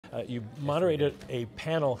You moderated a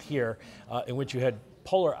panel here in which you had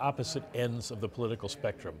polar opposite ends of the political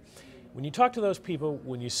spectrum. When you talk to those people,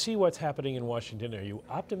 when you see what's happening in Washington, are you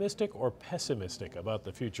optimistic or pessimistic about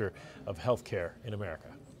the future of healthcare in America?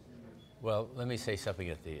 Well, let me say something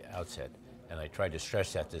at the outset, and I tried to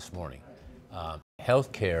stress that this morning.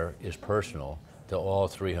 Healthcare is personal to all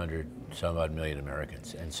 300 some odd million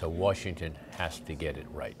Americans, and so Washington has to get it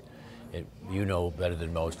right. You know better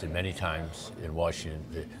than most, and many times in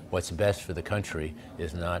Washington, what's best for the country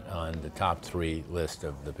is not on the top 3 list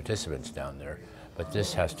of the participants down there, but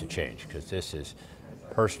this has to change because this is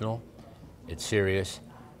personal, it's serious,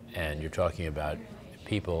 and you're talking about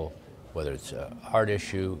people, whether it's a heart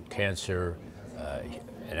issue, cancer,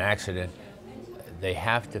 an accident, they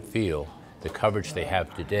have to feel the coverage they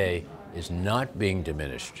have today is not being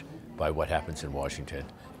diminished by what happens in Washington,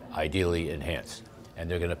 ideally enhanced. And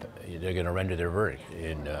they're going to render their verdict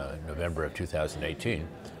in November of 2018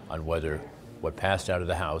 on whether what passed out of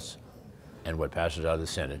the House and what passes out of the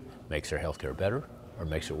Senate makes their health care better or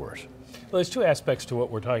makes it worse. Well, there's 2 aspects to what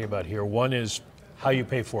we're talking about here. One is how you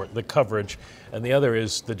pay for it, the coverage, and the other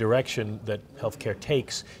is the direction that healthcare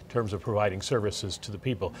takes in terms of providing services to the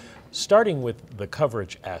people. Starting with the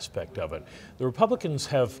coverage aspect of it, the Republicans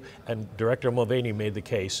have, and Director Mulvaney made the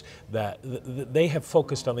case, that they have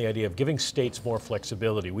focused on the idea of giving states more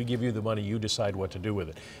flexibility. We give you the money, you decide what to do with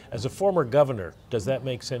it. As a former governor, does that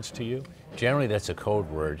make sense to you? Generally, that's a code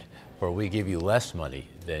word where we give you less money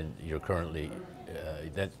than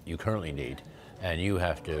that you currently need, and you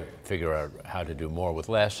have to figure out how to do more with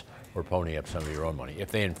less or pony up some of your own money. If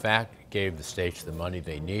they in fact gave the states the money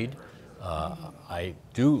they need, I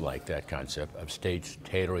do like that concept of states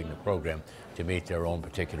tailoring the program to meet their own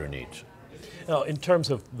particular needs. Now, in terms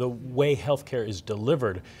of the way healthcare is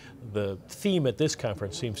delivered, the theme at this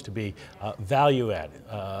conference seems to be value add,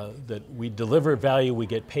 that we deliver value, we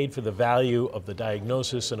get paid for the value of the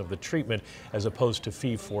diagnosis and of the treatment as opposed to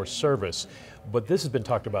fee for service. But this has been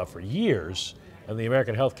talked about for years, and the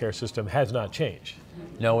American healthcare system has not changed.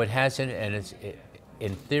 No, it hasn't, and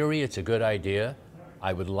in theory, it's a good idea.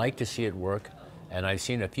 I would like to see it work, and I've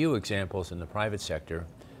seen a few examples in the private sector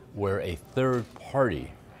where a third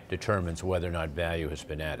party determines whether or not value has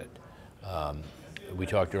been added. We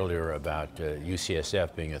talked earlier about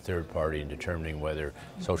UCSF being a third party in determining whether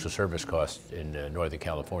social service costs in Northern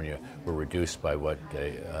California were reduced by what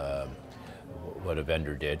a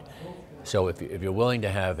vendor did. So if you're willing to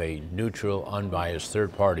have a neutral, unbiased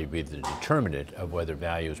third party be the determinant of whether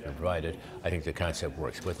value has been provided, I think the concept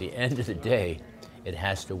works. But at the end of the day, it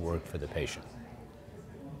has to work for the patient.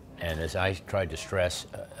 And as I tried to stress,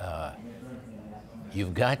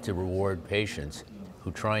 you've got to reward patients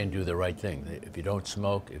who try and do the right thing. If you don't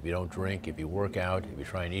smoke, if you don't drink, if you work out, if you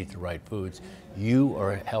try and eat the right foods, you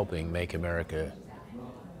are helping make America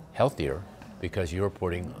healthier because you're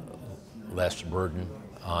putting less burden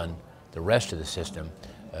on the rest of the system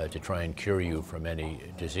to try and cure you from any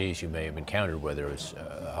disease you may have encountered, whether it's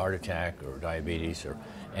a heart attack or diabetes or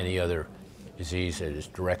any other disease that is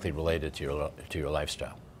directly related to your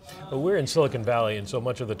lifestyle. Well, we're in Silicon Valley, and so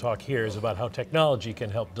much of the talk here is about how technology can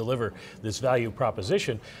help deliver this value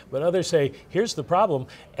proposition. But others say, here's the problem.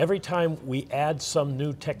 Every time we add some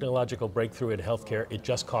new technological breakthrough in healthcare, it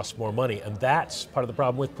just costs more money. And that's part of the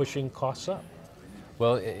problem with pushing costs up.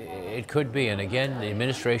 Well, it could be. And again, the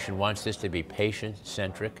administration wants this to be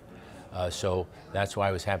patient-centric. So that's why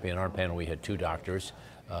I was happy in our panel we had 2 doctors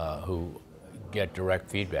who get direct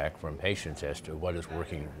feedback from patients as to what is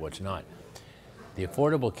working and what's not. The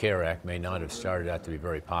Affordable Care Act may not have started out to be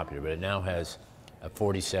very popular, but it now has a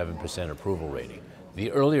 47% approval rating.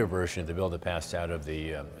 The earlier version of the bill that passed out of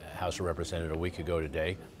the House of Representatives a week ago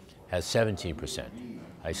today has 17%.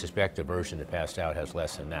 I suspect the version that passed out has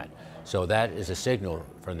less than that. So that is a signal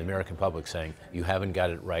from the American public saying, you haven't got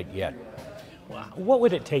it right yet. What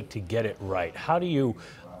would it take to get it right? How do you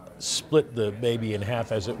split the baby in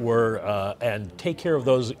half, as it were, and take care of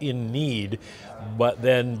those in need, but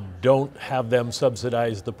then don't have them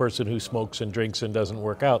subsidize the person who smokes and drinks and doesn't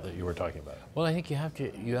work out that you were talking about? Well, I think you have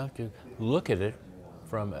to look at it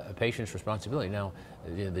from a patient's responsibility. Now,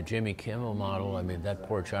 the Jimmy Kimmel model, I mean, that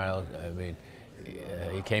poor child, I mean,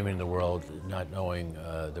 he came into the world not knowing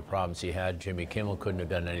the problems he had. Jimmy Kimmel couldn't have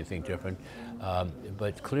done anything different.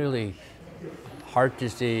 But clearly, heart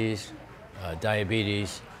disease,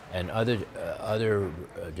 diabetes, and other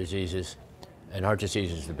diseases, and heart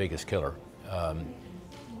disease is the biggest killer,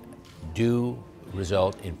 do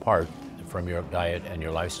result in part from your diet and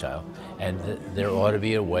your lifestyle. And there ought to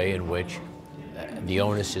be a way in which the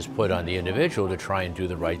onus is put on the individual to try and do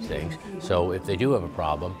the right things. So if they do have a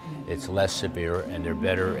problem, it's less severe, and they're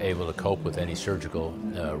better able to cope with any surgical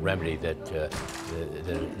remedy that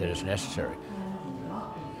is necessary.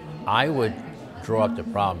 I would draw up the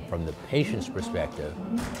problem from the patient's perspective,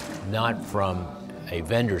 not from a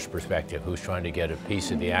vendor's perspective who's trying to get a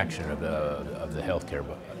piece of the action of the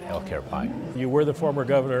healthcare pie. You were the former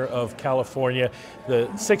governor of California, the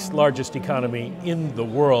 6th largest economy in the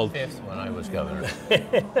world. 5th when I was governor.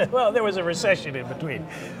 Well, there was a recession in between.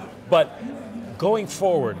 But going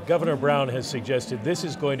forward, Governor Brown has suggested this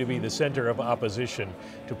is going to be the center of opposition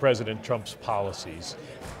to President Trump's policies.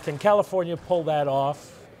 Can California pull that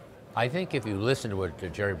off? I think if you listen to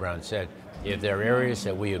what Jerry Brown said, if there are areas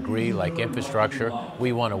that we agree, like infrastructure,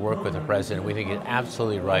 we want to work with the president. We think it's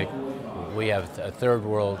absolutely right. We have a third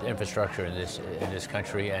world infrastructure in this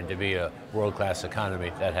country, and to be a world-class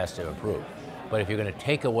economy, that has to improve. But if you're going to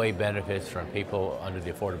take away benefits from people under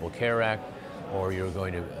the Affordable Care Act, or you're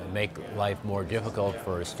going to make life more difficult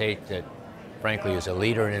for a state that frankly is a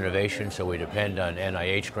leader in innovation, so we depend on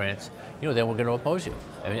NIH grants, then we're going to oppose you.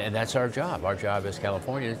 And that's our job. Our job as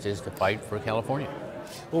Californians is to fight for California.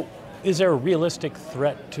 Well, is there a realistic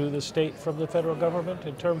threat to the state from the federal government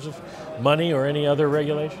in terms of money or any other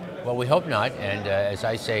regulation? Well, we hope not, and as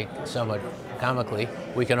I say somewhat comically,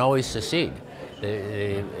 we can always secede.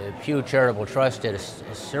 The Pew Charitable Trust did a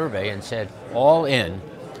survey and said, all in,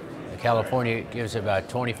 California gives about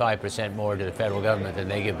 25% more to the federal government than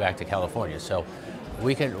they give back to California. So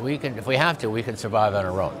we can, if we have to, we can survive on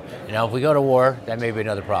our own. If we go to war, that may be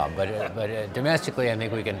another problem. But domestically, I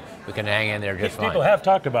think we can hang in there just fine. People have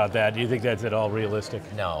talked about that. Do you think that's at all realistic?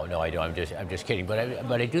 No, I don't. I'm just kidding. But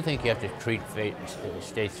I do think you have to treat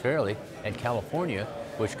states fairly, and California,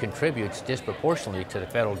 which contributes disproportionately to the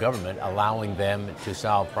federal government, allowing them to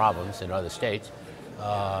solve problems in other states,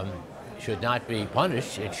 should not be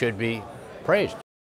punished. It should be praised.